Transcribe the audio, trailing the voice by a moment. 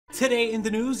Today in the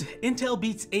news, Intel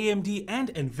beats AMD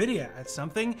and Nvidia at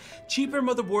something, cheaper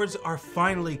motherboards are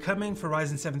finally coming for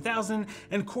Ryzen 7000,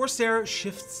 and Corsair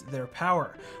shifts their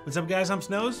power. What's up guys, I'm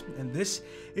Snows, and this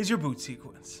is your boot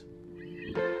sequence.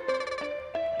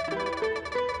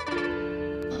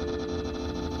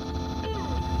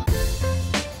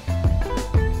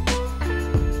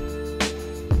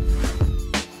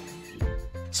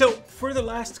 So for the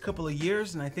last couple of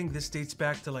years, and I think this dates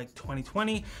back to like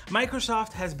 2020,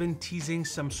 Microsoft has been teasing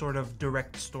some sort of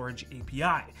Directstorage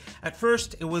API. At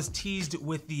first, it was teased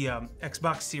with the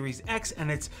Xbox Series X and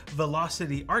its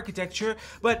Velocity architecture,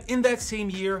 but in that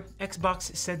same year,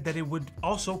 Xbox said that it would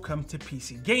also come to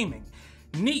PC gaming.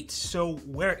 Neat, so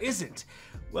where is it?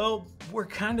 Well, we're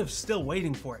kind of still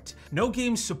waiting for it. No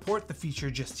games support the feature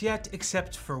just yet,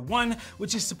 except for one,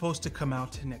 which is supposed to come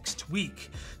out next week.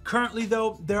 Currently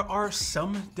though, there are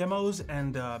some demos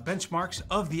and benchmarks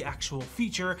of the actual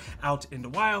feature out in the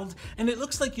wild, and it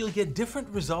looks like you'll get different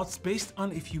results based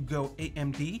on if you go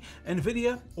AMD,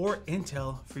 Nvidia, or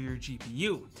Intel for your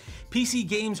GPU.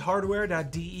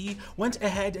 PCGamesHardware.de went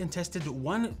ahead and tested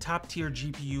one top-tier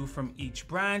GPU from each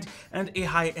brand and a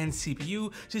high-end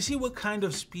CPU to see what kind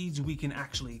of speeds we can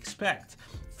actually expect.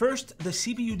 First, the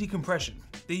CPU decompression.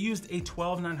 They used a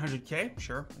 12900K,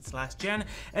 sure, it's last gen,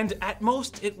 and at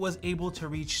most it was able to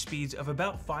reach speeds of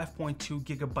about 5.2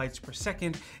 gigabytes per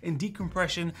second in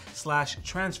decompression /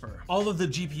 transfer. All of the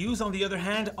GPUs, on the other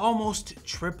hand, almost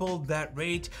tripled that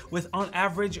rate, with on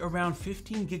average around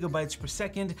 15 gigabytes per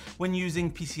second when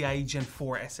using PCIe Gen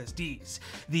 4 SSDs.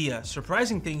 The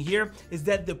surprising thing here is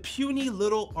that the puny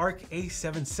little ARC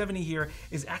A720 here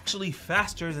is actually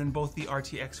faster than both the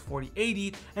RTX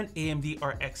 4080 and AMD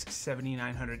RX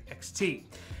 7900 XT.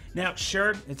 Now,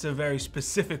 sure, it's a very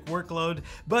specific workload,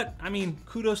 but I mean,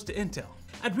 kudos to Intel.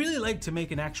 I'd really like to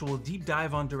make an actual deep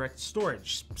dive on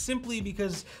Directstorage, simply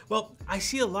because, well, I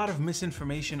see a lot of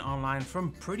misinformation online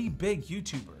from pretty big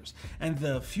YouTubers, and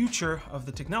the future of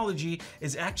the technology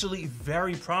is actually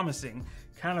very promising.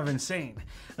 Kind of insane.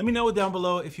 Let me know down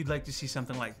below if you'd like to see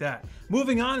something like that.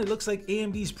 Moving on, it looks like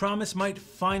AMD's promise might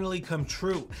finally come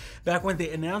true. Back when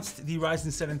they announced the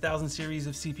Ryzen 7000 series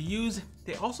of CPUs,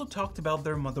 they also talked about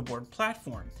their motherboard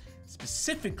platform.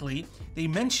 Specifically, they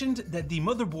mentioned that the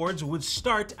motherboards would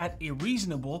start at a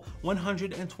reasonable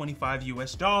 $125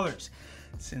 US.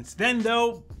 Since then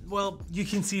though, well, you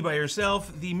can see by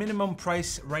yourself, the minimum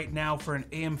price right now for an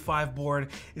AM5 board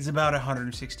is about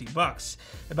 $160,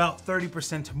 about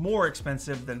 30% more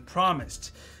expensive than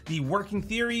promised. The working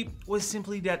theory was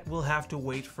simply that we'll have to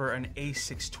wait for an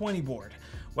A620 board.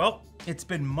 Well, it's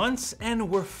been months and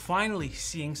we're finally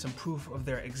seeing some proof of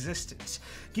their existence.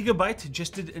 Gigabyte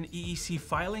just did an EEC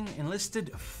filing and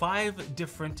listed 5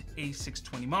 different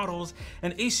A620 models,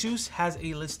 and ASUS has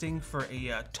a listing for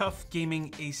a tough gaming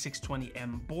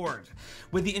A620M board.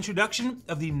 With the introduction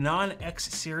of the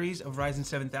non-X series of Ryzen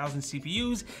 7000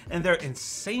 CPUs and their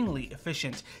insanely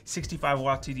efficient 65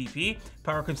 watt TDP,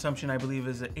 power consumption I believe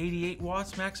is 88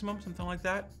 watts maximum, something like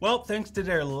that. Well, thanks to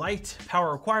their light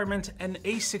power requirement, an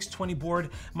A620 board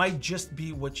might just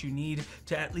be what you need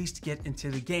to at least get into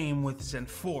the game with Zen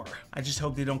 4. I just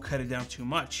hope they don't cut it down too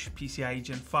much. PCIe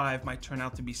Gen 5 might turn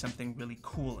out to be something really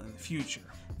cool in the future.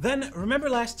 Then, remember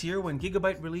last year when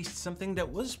Gigabyte released something that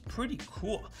was pretty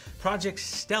cool? Project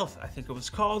Stealth, I think it was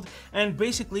called, and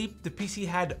basically the PC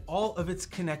had all of its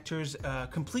connectors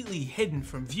completely hidden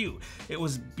from view. It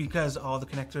was because all the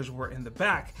connectors were in the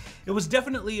back. It was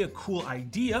definitely a cool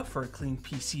idea for a clean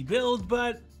PC build,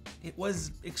 but it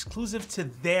was exclusive to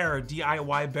their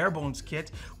DIY barebones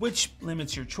kit, which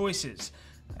limits your choices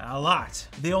a lot.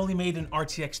 They only made an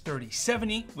RTX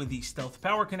 3070 with the Stealth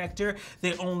Power connector.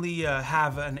 They only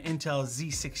have an Intel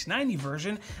Z690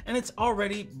 version, and it's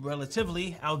already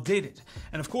relatively outdated.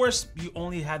 And of course, you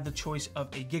only had the choice of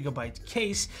a Gigabyte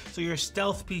case, so your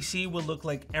Stealth PC will look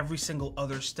like every single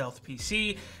other Stealth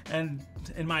PC, and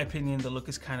in my opinion, the look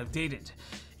is kind of dated.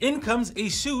 In comes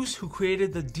ASUS, who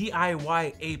created the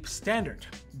DIY Ape standard.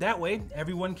 That way,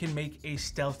 everyone can make a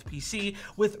Stealth PC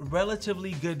with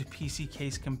relatively good PC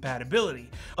case compatibility.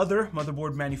 Other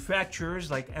motherboard manufacturers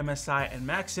like MSI and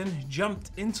Maxon jumped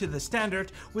into the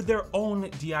standard with their own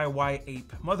DIY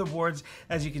Ape motherboards,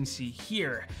 as you can see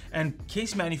here. And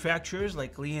case manufacturers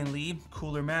like Lee & Lee,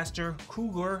 Cooler Master,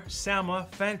 Cougar, Sama,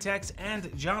 Fantex, and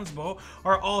Johnsbo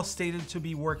are all stated to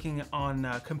be working on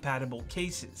compatible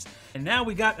cases. And now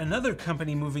we got another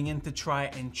company moving in to try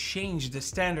and change the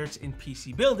standards in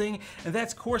PC building, and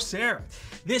that's Corsair.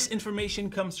 This information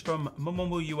comes from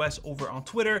Momomo US over on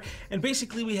Twitter, and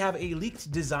basically we have a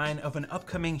leaked design of an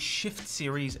upcoming Shift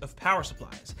series of power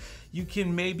supplies. You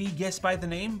can maybe guess by the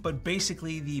name, but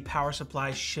basically the power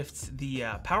supply shifts the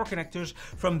power connectors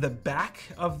from the back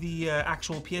of the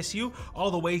actual PSU all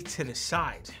the way to the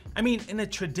side. I mean, in a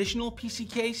traditional PC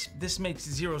case, this makes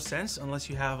zero sense unless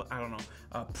you have, I don't know,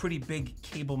 a pretty big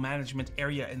cable management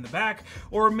area in the back,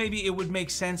 or maybe it would make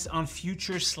sense on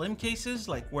future slim cases,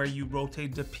 like where you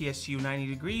rotate the PSU 90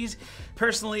 degrees.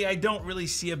 Personally, I don't really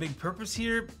see a big purpose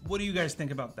here. What do you guys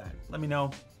think about that? Let me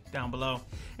know down below.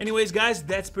 Anyways, guys,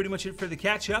 that's pretty much it for the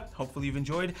catch up. Hopefully you've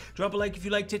enjoyed. Drop a like if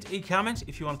you liked it, a comment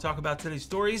if you want to talk about today's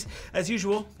stories. As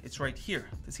usual, it's right here.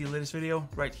 To see the latest video,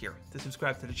 right here. To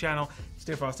subscribe to the channel.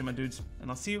 Stay frosty, my dudes, and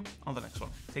I'll see you on the next one.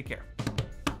 Take care.